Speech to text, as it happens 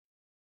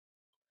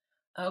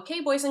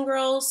Okay, boys and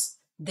girls,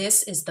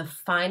 this is the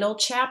final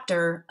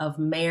chapter of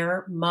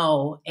Mayor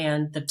Mo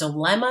and the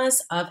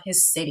dilemmas of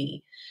his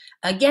city.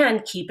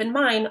 Again, keep in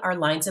mind our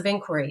lines of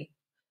inquiry.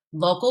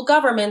 Local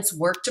governments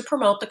work to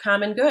promote the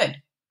common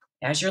good.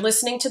 As you're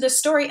listening to this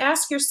story,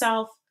 ask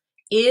yourself,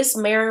 is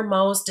Mayor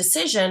Mo's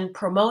decision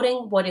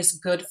promoting what is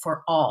good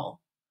for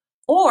all?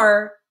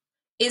 Or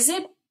is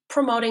it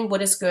promoting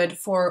what is good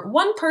for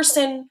one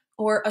person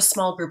or a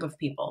small group of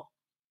people?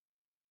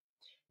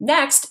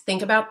 Next,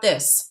 think about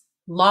this.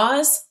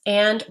 Laws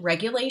and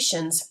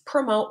regulations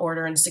promote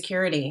order and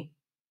security.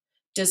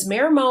 Does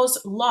Mayor Mo's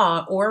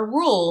law or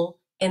rule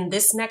in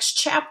this next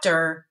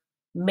chapter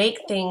make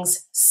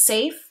things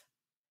safe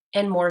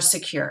and more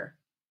secure?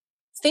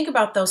 Think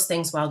about those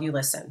things while you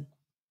listen.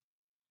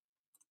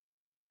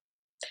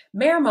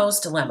 Mayor Mo's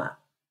dilemma.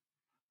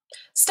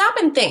 Stop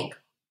and think.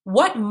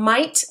 What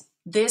might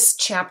this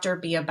chapter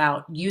be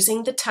about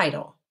using the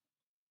title?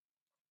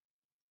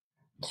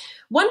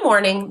 One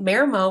morning,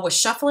 Mayor Mo was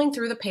shuffling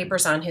through the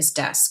papers on his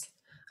desk.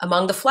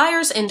 Among the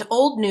flyers and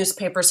old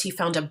newspapers, he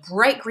found a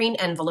bright green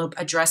envelope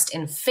addressed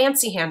in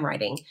fancy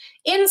handwriting.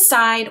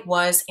 Inside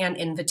was an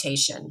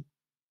invitation.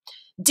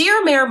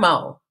 Dear Mayor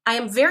Mo, I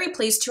am very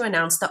pleased to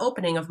announce the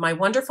opening of my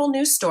wonderful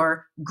new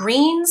store,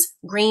 Greens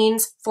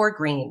for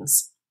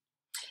Greens.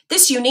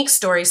 This unique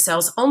store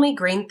sells only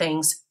green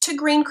things to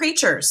green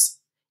creatures.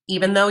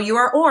 Even though you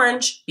are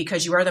orange,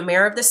 because you are the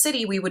mayor of the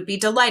city, we would be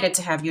delighted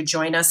to have you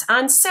join us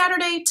on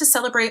Saturday to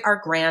celebrate our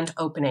grand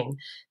opening.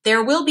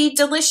 There will be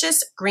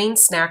delicious green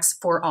snacks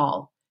for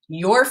all.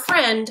 Your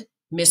friend,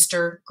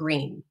 Mr.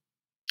 Green.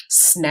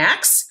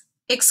 Snacks?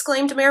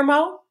 Exclaimed Mayor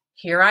Mo.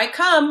 Here I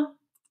come.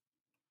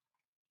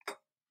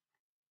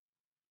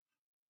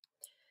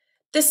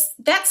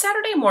 That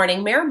Saturday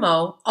morning, Mayor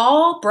Mo,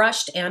 all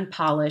brushed and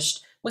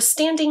polished, was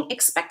standing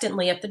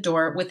expectantly at the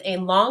door with a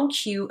long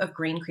queue of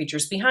green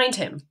creatures behind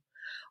him.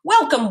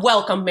 Welcome,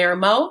 welcome, Mayor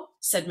Mo,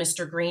 said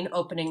Mr. Green,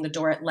 opening the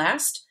door at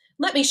last.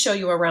 Let me show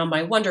you around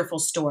my wonderful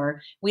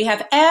store. We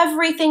have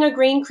everything a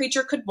green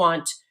creature could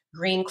want.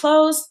 Green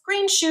clothes,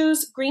 green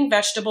shoes, green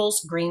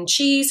vegetables, green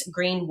cheese,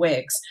 green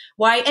wigs.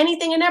 Why,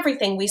 anything and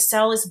everything we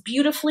sell is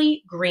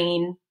beautifully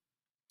green.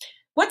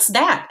 What's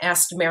that?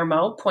 Asked Mayor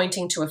Mo,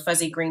 pointing to a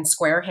fuzzy green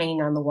square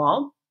hanging on the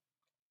wall.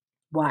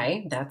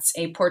 Why, that's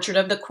a portrait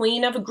of the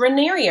Queen of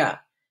Greeneria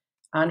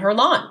on her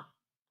lawn.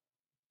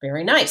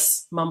 Very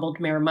nice, mumbled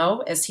Mayor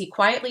Mo as he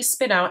quietly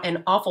spit out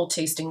an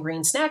awful-tasting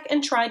green snack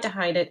and tried to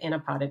hide it in a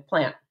potted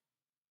plant.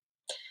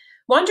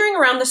 Wandering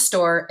around the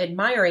store,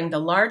 admiring the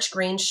large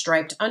green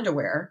striped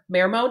underwear,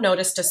 Mayor Mo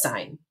noticed a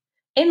sign.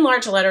 In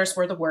large letters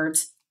were the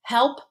words,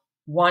 Help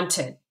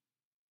Wanted.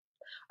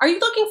 Are you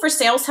looking for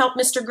sales help,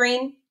 Mr.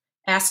 Green?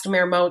 Asked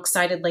Mayor Mo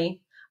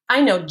excitedly. I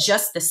know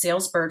just the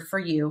sales bird for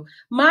you.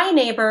 My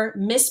neighbor,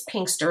 Miss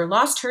Pinkster,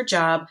 lost her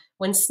job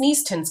when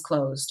Sneeztons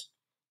closed.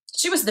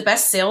 She was the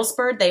best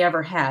salesbird they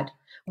ever had.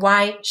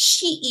 Why,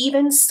 she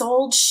even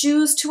sold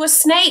shoes to a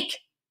snake.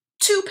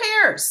 2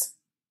 pairs.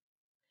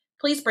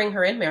 Please bring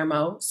her in, Mayor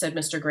Mo, said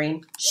Mr.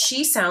 Green.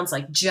 She sounds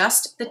like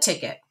just the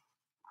ticket.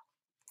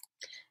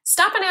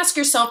 Stop and ask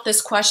yourself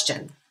this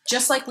question,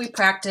 just like we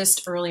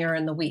practiced earlier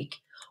in the week.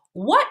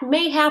 What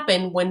may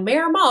happen when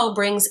Mayor Mo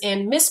brings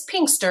in Miss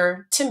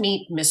Pinkster to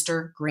meet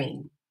Mr.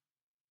 Green?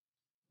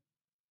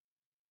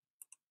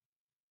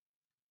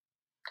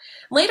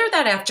 Later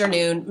that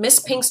afternoon,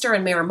 Miss Pinkster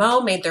and Mayor Mo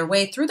made their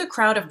way through the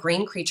crowd of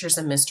green creatures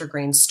in Mr.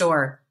 Green's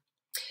store.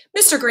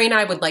 Mr. Green,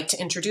 I would like to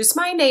introduce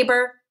my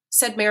neighbor,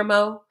 said Mayor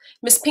Mo.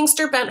 Miss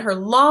Pinkster bent her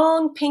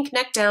long pink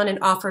neck down and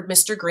offered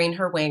Mr. Green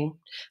her wing.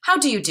 How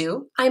do you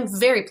do? I am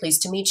very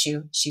pleased to meet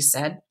you, she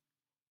said.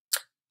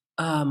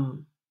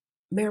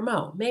 Mayor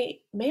Mo, may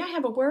I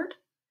have a word?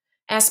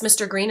 Asked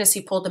Mr. Green as he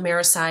pulled the mayor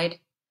aside.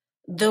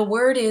 The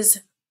word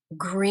is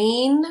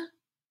green,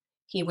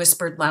 he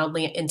whispered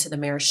loudly into the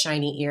mayor's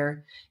shiny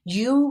ear.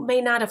 You may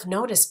not have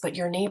noticed, but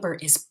your neighbor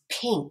is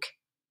pink.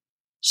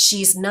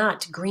 She's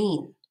not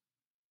green.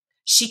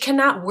 She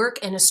cannot work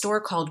in a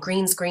store called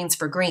Greens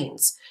for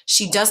Greens.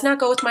 She does not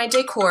go with my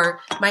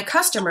decor, my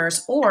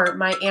customers, or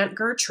my Aunt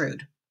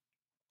Gertrude.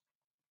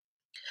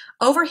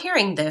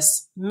 Overhearing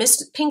this,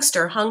 Miss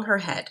Pinkster hung her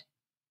head.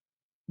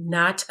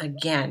 Not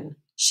again,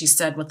 she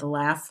said with a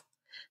laugh.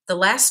 The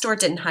last store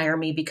didn't hire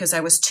me because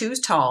I was too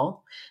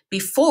tall.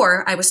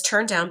 Before, I was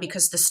turned down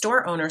because the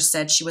store owner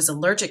said she was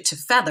allergic to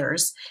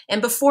feathers.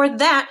 And before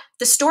that,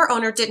 the store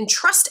owner didn't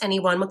trust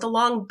anyone with a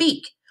long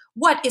beak.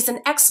 What is an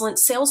excellent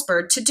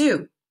salesbird to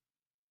do?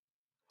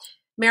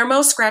 Mayor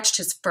Mo scratched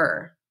his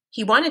fur.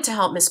 He wanted to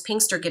help Miss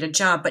Pinkster get a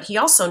job, but he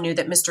also knew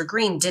that Mr.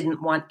 Green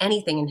didn't want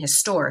anything in his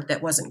store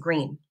that wasn't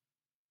green.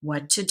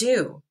 What to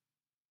do?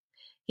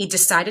 He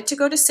decided to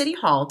go to City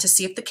Hall to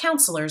see if the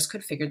councilors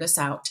could figure this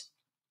out.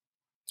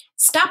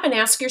 Stop and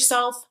ask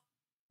yourself,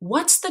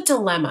 what's the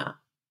dilemma?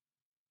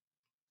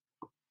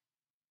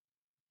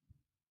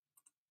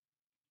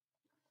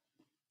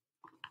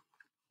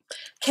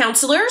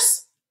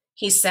 Councilors,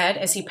 he said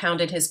as he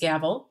pounded his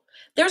gavel,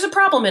 there's a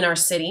problem in our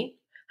city.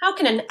 How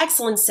can an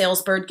excellent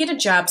salesbird get a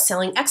job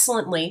selling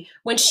excellently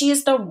when she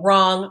is the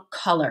wrong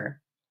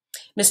color?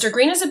 Mr.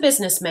 Green is a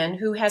businessman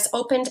who has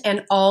opened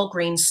an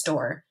all-green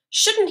store.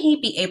 Shouldn't he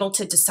be able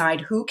to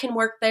decide who can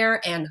work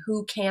there and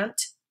who can't?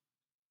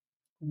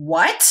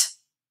 What?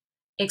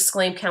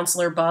 Exclaimed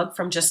Counselor Bug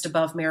from just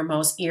above Mayor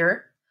Mo's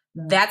ear.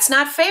 That's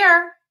not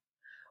fair.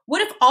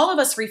 What if all of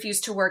us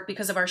refused to work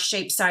because of our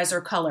shape, size,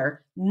 or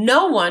color?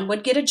 No one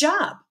would get a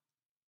job.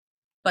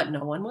 But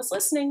no one was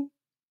listening.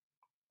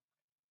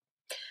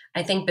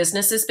 I think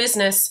business is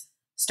business,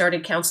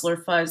 started Counselor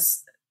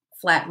Fuzz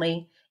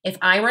flatly. If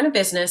I run a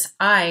business,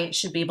 I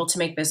should be able to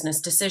make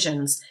business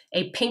decisions.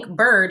 A pink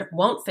bird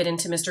won't fit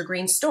into Mr.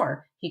 Green's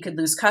store. He could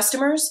lose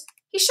customers.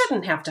 He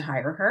shouldn't have to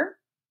hire her.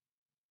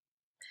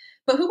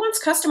 But who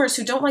wants customers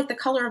who don't like the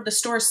color of the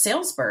store's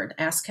salesbird?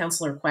 Asked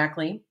Counselor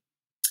Quackley.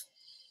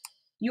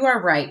 You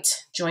are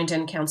right, joined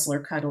in Counselor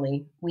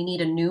Cuddly. We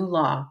need a new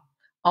law.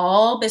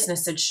 All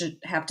businesses should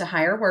have to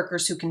hire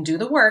workers who can do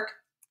the work,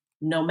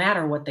 no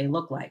matter what they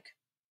look like.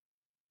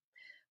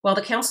 While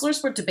the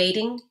counselors were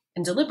debating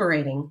and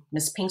deliberating,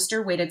 Miss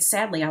Pinkster waited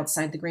sadly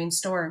outside the green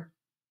store.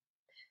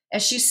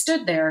 As she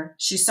stood there,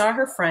 she saw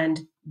her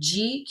friend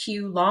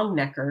G.Q.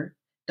 Longnecker,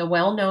 the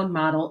well-known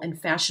model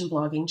and fashion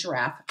blogging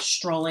giraffe,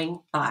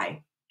 strolling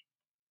by.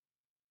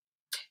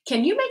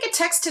 Can you make a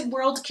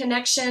text-to-world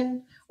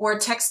connection or a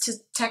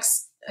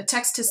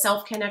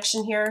text-to-self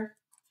connection here?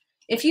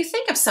 If you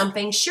think of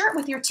something, share it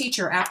with your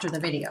teacher after the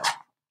video.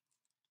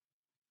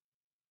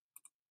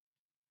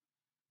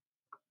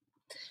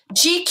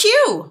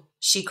 GQ,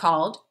 she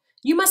called.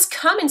 You must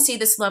come and see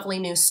this lovely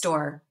new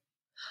store.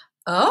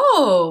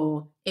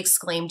 Oh,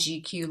 exclaimed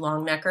GQ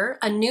Longnecker,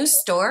 a new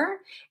store?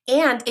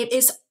 And it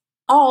is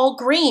all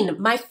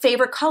green, my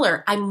favorite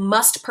color. I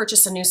must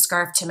purchase a new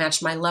scarf to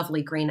match my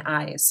lovely green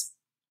eyes.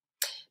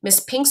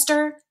 Miss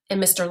Pinkster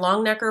and Mr.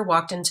 Longnecker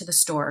walked into the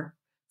store.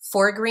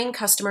 4 green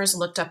customers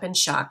looked up in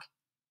shock.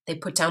 They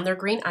put down their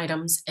green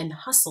items and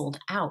hustled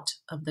out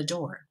of the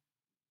door.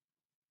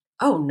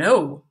 Oh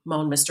no,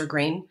 moaned Mr.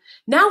 Green.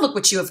 Now look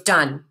what you have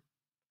done.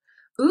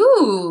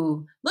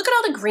 Ooh, look at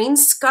all the green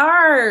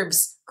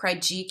scarves,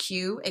 cried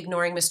GQ,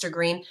 ignoring Mr.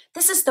 Green.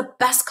 This is the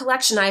best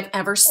collection I have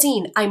ever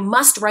seen. I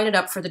must write it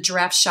up for the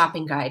Giraffe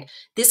Shopping Guide.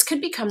 This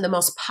could become the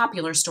most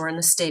popular store in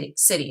the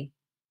city.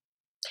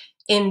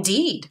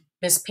 Indeed,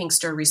 Miss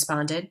Pinkster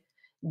responded.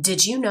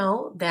 Did you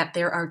know that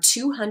there are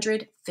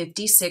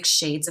 256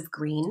 shades of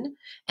green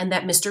and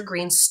that Mr.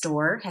 Green's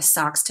store has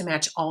socks to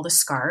match all the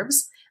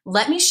scarves?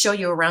 Let me show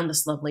you around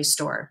this lovely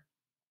store.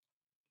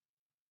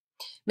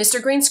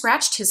 Mr. Green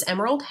scratched his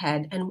emerald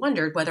head and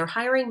wondered whether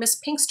hiring Miss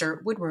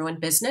Pinkster would ruin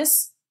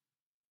business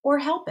or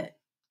help it.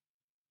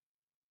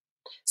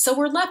 So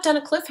we're left on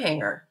a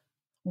cliffhanger.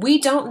 We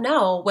don't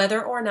know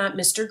whether or not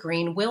Mr.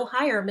 Green will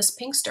hire Miss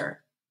Pinkster.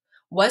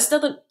 Was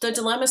the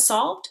dilemma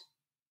solved?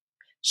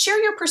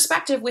 Share your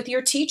perspective with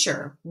your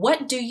teacher.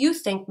 What do you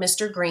think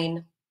Mr.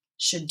 Green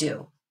should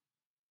do?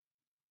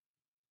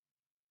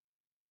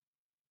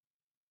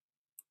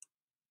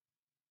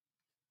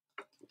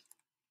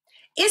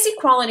 Is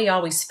equality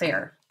always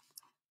fair?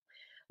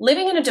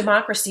 Living in a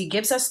democracy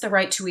gives us the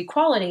right to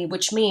equality,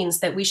 which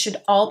means that we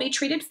should all be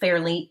treated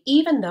fairly,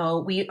 even though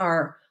we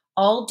are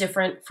all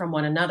different from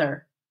one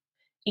another.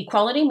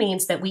 Equality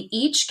means that we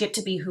each get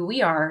to be who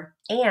we are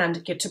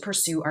and get to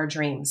pursue our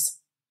dreams.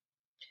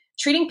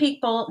 Treating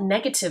people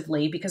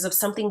negatively because of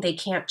something they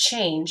can't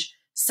change,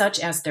 such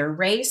as their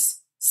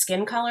race,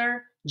 skin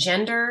color,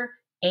 gender,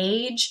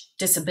 age,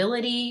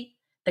 disability,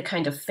 the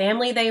kind of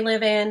family they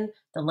live in,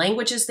 the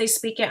languages they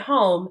speak at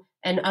home,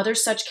 and other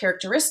such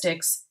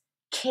characteristics,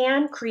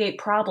 can create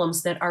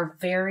problems that are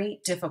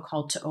very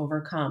difficult to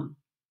overcome.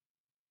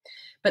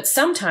 But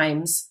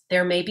sometimes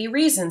there may be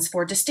reasons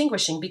for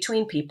distinguishing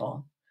between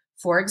people.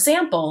 For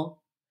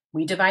example,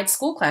 we divide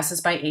school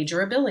classes by age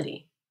or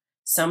ability.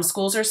 Some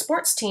schools or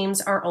sports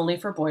teams are only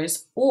for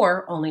boys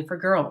or only for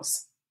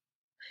girls.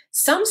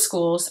 Some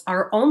schools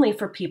are only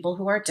for people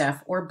who are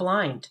deaf or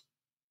blind.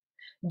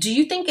 Do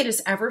you think it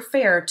is ever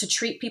fair to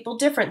treat people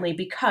differently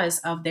because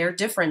of their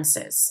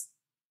differences?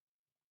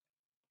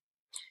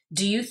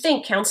 Do you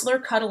think Counselor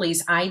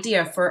Cuddly's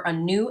idea for a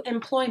new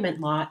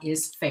employment law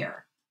is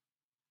fair?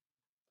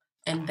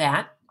 And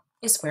that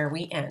is where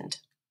we end.